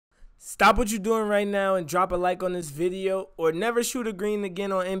Stop what you're doing right now and drop a like on this video, or never shoot a green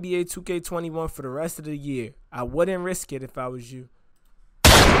again on NBA 2K21 for the rest of the year. I wouldn't risk it if I was you.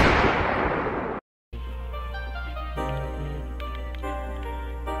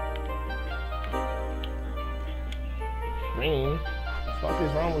 Green? What the fuck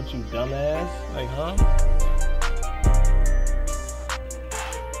is wrong with you, dumbass? Like, huh?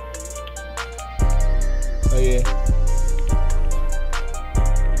 Oh yeah.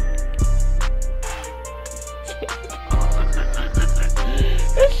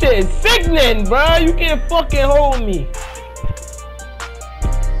 This shit is sickening, bro. You can't fucking hold me.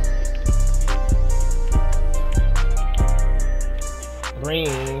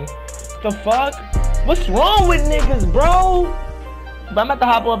 Green. The fuck? What's wrong with niggas, bro? But I'm about to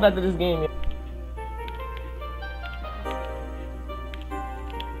hop off after this game.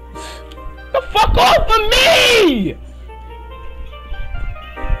 The fuck off of me!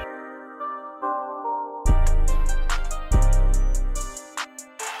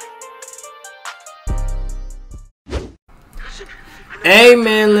 Hey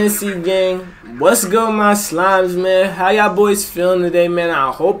man, Lindsay gang, what's good my slimes, man? How y'all boys feeling today, man?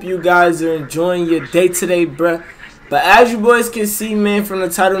 I hope you guys are enjoying your day today, bruh. But as you boys can see, man, from the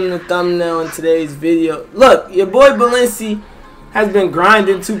title and the thumbnail in today's video, look, your boy Balenci has been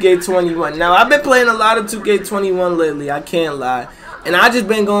grinding 2K21. Now, I've been playing a lot of 2K21 lately, I can't lie. And I just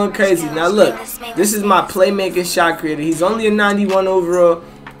been going crazy. Now look, this is my Playmaking Shotcreator. He's only a 91 overall.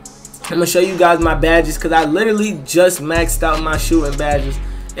 I'm gonna show you guys my badges because I literally just maxed out my shooting badges.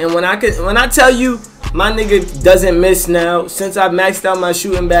 And when I tell you my nigga doesn't miss now, since I maxed out my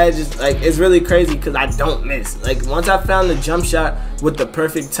shooting badges, like, it's really crazy because I don't miss. Like, once I found the jump shot with the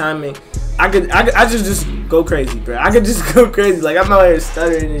perfect timing, I just go crazy, bro. I could just go crazy. Like, I'm out here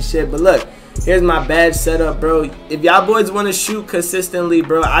stuttering and shit. But look, here's my badge setup, bro. If y'all boys want to shoot consistently,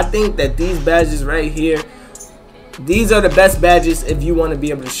 bro, I think that these badges right here, these are the best badges if you want to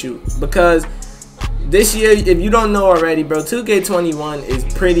be able to shoot. Because this year, if you don't know already, bro, 2K21 is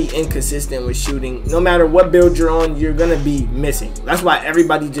pretty inconsistent with shooting. No matter what build you're on, you're going to be missing. That's why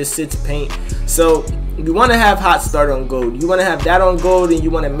everybody just sits paint. So you want to have hot start on gold. You want to have that on gold, and you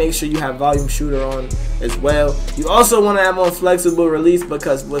want to make sure you have volume shooter on as well. You also want to have on flexible release,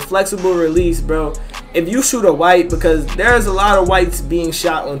 because with flexible release, bro, if you shoot a white, because there's a lot of whites being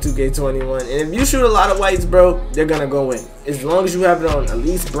shot on 2K21, and if you shoot a lot of whites, bro, they're gonna go in. As long as you have it on at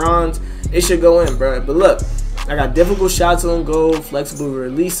least bronze, it should go in, bro. But look, I got difficult shots on gold, flexible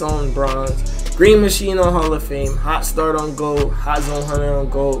release on bronze, green machine on Hall of Fame, hot start on gold, hot zone hunter on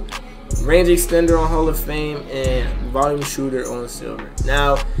gold, range extender on Hall of Fame, and volume shooter on silver.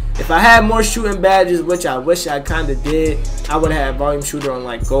 Now, if I had more shooting badges, which I wish I kind of did, I would have had volume shooter on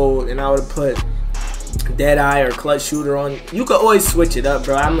like gold, and I would have put Deadeye or clutch shooter on. You could always switch it up,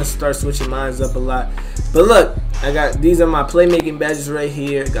 bro. I'm gonna start switching mine up a lot. But look, I got, these are my playmaking badges right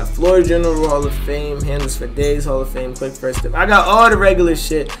here. Got floor general Hall of Fame, handles for days Hall of Fame, quick first step. I got all the regular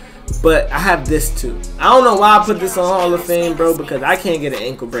shit, but I have this too. I don't know why I put this on Hall of Fame, bro, because I can't get an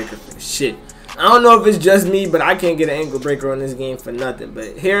ankle breaker for shit. I don't know if it's just me, but I can't get an ankle breaker on this game for nothing.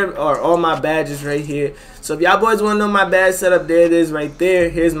 But here are all my badges right here. So if y'all boys want to know my badge setup, there it is right there.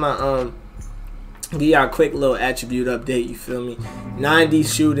 Here's my give y'all a quick little attribute update, you feel me? 90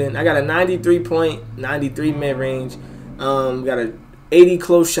 shooting. I got a 93 point, 93 mid range. Got a 80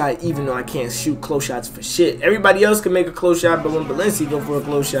 close shot, even though I can't shoot close shots for shit. Everybody else can make a close shot, but when Balenci go for a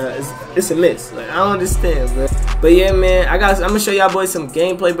close shot, it's a miss. Like, I don't understand, bro. But yeah, man, I'm gonna show y'all boys some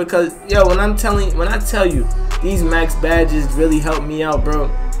gameplay, because yo, when I tell you these max badges really help me out,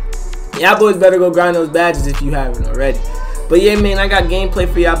 bro, y'all boys better go grind those badges if you haven't already. But yeah, man, I got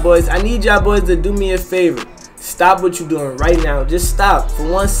gameplay for y'all boys. I need y'all boys to do me a favor. Stop what you're doing right now. Just stop for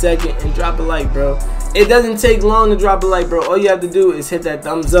 1 second and drop a like, bro. It doesn't take long to drop a like, bro. All you have to do is hit that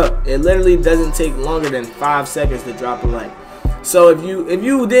thumbs up. It literally doesn't take longer than 5 seconds to drop a like. So if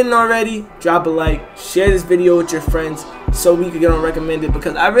you didn't already, drop a like. Share this video with your friends so we can get on recommended,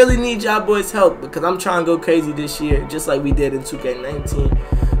 because I really need y'all boys' help, because I'm trying to go crazy this year, just like we did in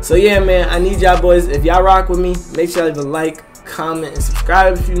 2K19. So yeah, man, I need y'all boys. If y'all rock with me, make sure you leave a like, comment, and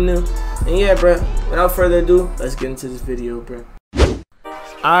subscribe if you're new. And yeah, bro, without further ado, let's get into this video, bro.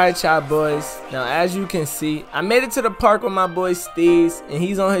 Alright, y'all boys. Now, as you can see, I made it to the park with my boy SIGS, and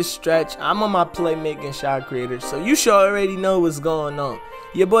he's on his stretch. I'm on my Playmaking Shotcreator, so you should already know what's going on.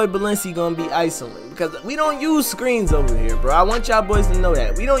 Your boy Balenci gonna be isoling, because we don't use screens over here, bro. I want y'all boys to know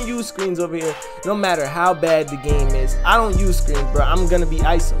that. We don't use screens over here, no matter how bad the game is. I don't use screens, bro. I'm gonna be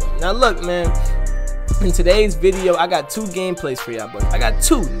isoling. Now, look, man. In today's video, I got 2 gameplays for y'all boys. I got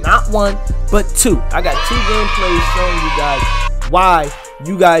 2, not 1, but 2. I got 2 gameplays showing you guys why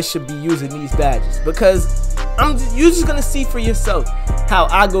you guys should be using these badges, because you're just gonna see for yourself how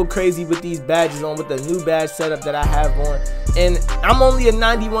I go crazy with these badges on, with the new badge setup that I have on. And I'm only a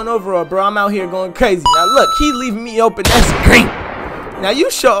 91 overall, bro. I'm out here going crazy. Now look, he leaving me open. That's green. Now you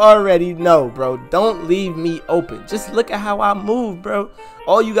should already know, bro. Don't leave me open. Just look at how I move, bro.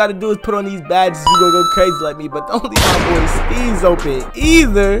 All you gotta do is put on these badges, you gonna go crazy like me. But don't leave my boy Steve's open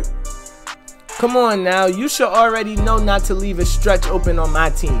either. Come on now, you should already know not to leave a stretch open on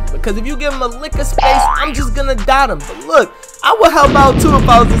my team, because if you give him a lick of space, I'm just gonna dot him. But look, I would help out too if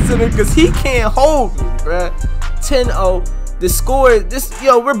I was the center, because he can't hold me, bruh. 10-0. The score,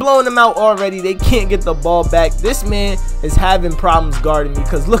 we're blowing them out already. They can't get the ball back. This man is having problems guarding me,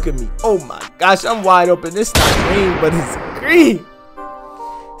 because look at me. Oh my gosh, I'm wide open. It's not green, but it's green.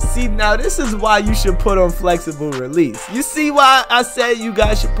 See, now this is why you should put on flexible release. You see why I said you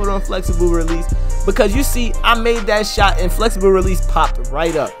guys should put on flexible release? Because you see, I made that shot and flexible release popped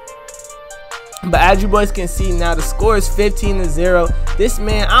right up. But as you boys can see now, the score is 15-0. This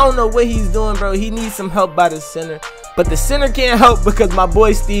man, I don't know what he's doing, bro. He needs some help by the center. But the center can't help because my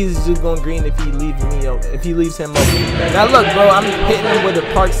boy Steve is just going green if he leaves me open, if he leaves him open. Now look, bro, I'm hitting him with the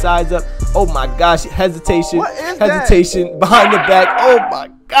park size up. Oh my gosh, hesitation behind the back. Oh my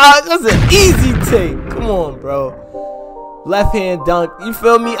gosh, that's an easy take. Come on, bro. Left hand dunk. You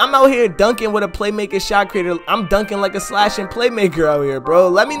feel me? I'm out here dunking with a playmaking shot creator. I'm dunking like a slashing playmaker out here, bro.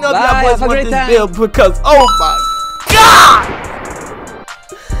 Let me know if y'all boys want this build, because oh my god.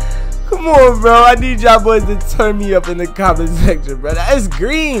 Come on, bro. I need y'all boys to turn me up in the comment section, bro. That's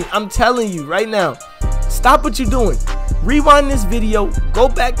green. I'm telling you right now. Stop what you're doing. Rewind this video. Go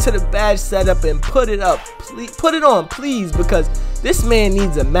back to the badge setup and put it up. Please, put it on, please, because this man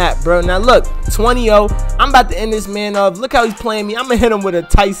needs a map, bro. Now look, 20-0. I'm about to end this man off. Look how he's playing me. I'm gonna hit him with a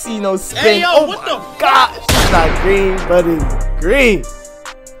Ticino spin. Hey, yo, oh what my gosh. It's not green, but it's green.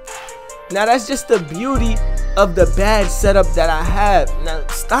 Now that's just the beauty of the badge setup that I have. Now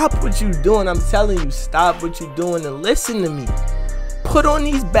stop what you're doing. I'm telling you, stop what you're doing and listen to me. Put on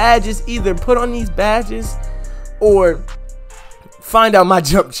these badges. Either put on these badges or find out my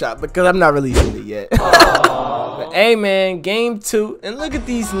jump shot, because I'm not releasing it yet. But hey man, game 2, and look at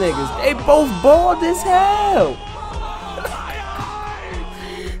these niggas. They both bald as hell.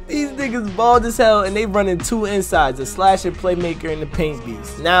 These niggas bald as hell, and they running 2 insides, a slasher, playmaker, and the paint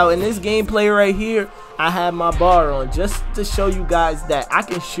beast. Now in this gameplay right here, I have my bar on just to show you guys that I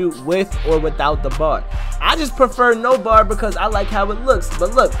can shoot with or without the bar. I just prefer no bar because I like how it looks.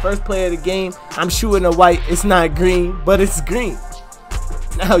 But look, first play of the game, I'm shooting a white. It's not green, but it's green.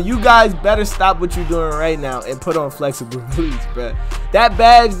 Now you guys better stop what you're doing right now and put on flexible release, bro. That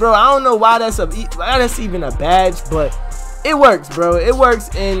badge, bro, I don't know why that's even a badge, but it works, bro. It works,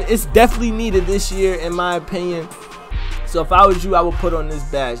 and it's definitely needed this year in my opinion. So if I was you, I would put on this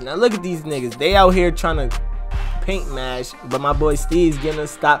badge. Now look at these niggas. They out here trying to paint mash, but my boy Steve's getting a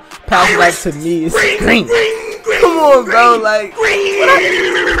stop. Pass it back to me. It's green. Come on, bro. Like,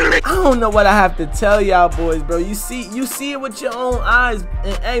 I don't know what I have to tell y'all boys, bro. You see it with your own eyes.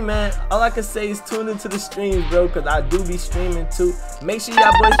 And hey man, all I can say is tune into the streams, bro, because I do be streaming too. Make sure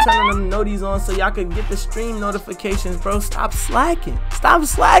y'all boys turn them noties on so y'all can get the stream notifications, bro. Stop slacking. Stop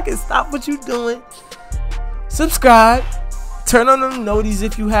slacking. Stop what you doing. Subscribe. Turn on them noties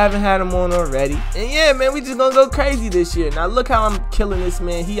if you haven't had them on already. And yeah, man, we just gonna go crazy this year. Now look how I'm killing this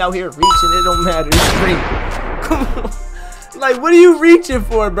man. He out here reaching. It don't matter. It's green. Come on. Like, what are you reaching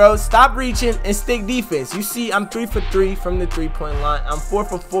for, bro? Stop reaching and stick defense. You see, I'm 3 for 3 from the 3-point line. I'm 4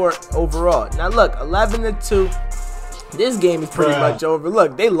 for 4 overall. Now look, 11-2. This game is pretty much over.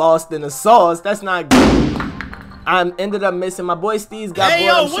 Look, they lost in the sauce. That's not good. I ended up missing. My boy Steve's got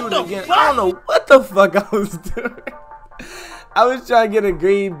bored. I'm shooting again. I don't know what the fuck I was doing. I was trying to get a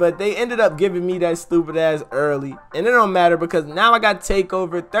green, but they ended up giving me that stupid ass early. And it don't matter because now I got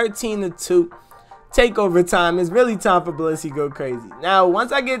takeover, 13-2. Takeover time. It's really time for Blissy go crazy. Now,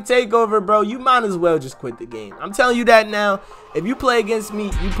 once I get takeover, bro, you might as well just quit the game. I'm telling you that now. If you play against me,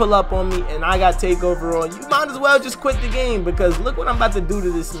 you pull up on me, and I got takeover on, you might as well just quit the game, because look what I'm about to do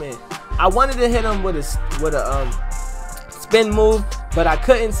to this man. I wanted to hit him with a spin move, but I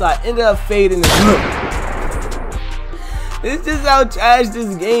couldn't, so I ended up fading it. It's just how trash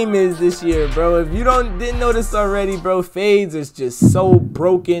this game is this year, bro. If you didn't notice already, bro, fades is just so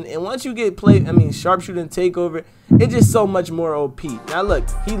broken. And once you get sharpshooting takeover, it's just so much more OP. Now look,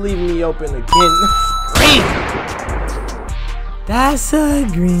 he leaving me open again. Green. That's a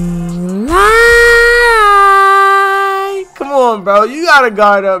green light. Come on, bro. You gotta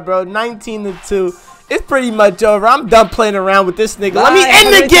guard up, bro. 19-2. It's pretty much over. I'm done playing around with this nigga. Let me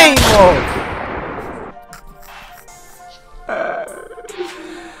end the game, bro.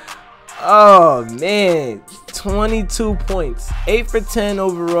 Oh man, 22 points, 8 for 10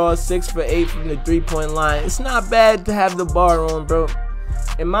 overall, 6 for 8 from the 3-point line. It's not bad to have the bar on, bro.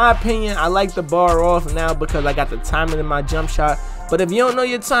 In my opinion, I like the bar off now because I got the timing in my jump shot. But if you don't know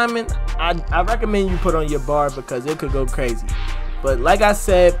your timing, I recommend you put on your bar because it could go crazy. But like I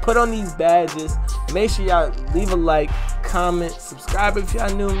said, put on these badges. Make sure y'all leave a like, comment, subscribe if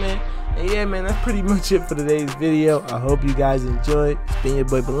y'all new, man. And yeah, man, that's pretty much it for today's video. I hope you guys enjoyed. It's been your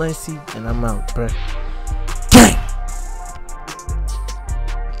boy Balenci, and I'm out, bruh.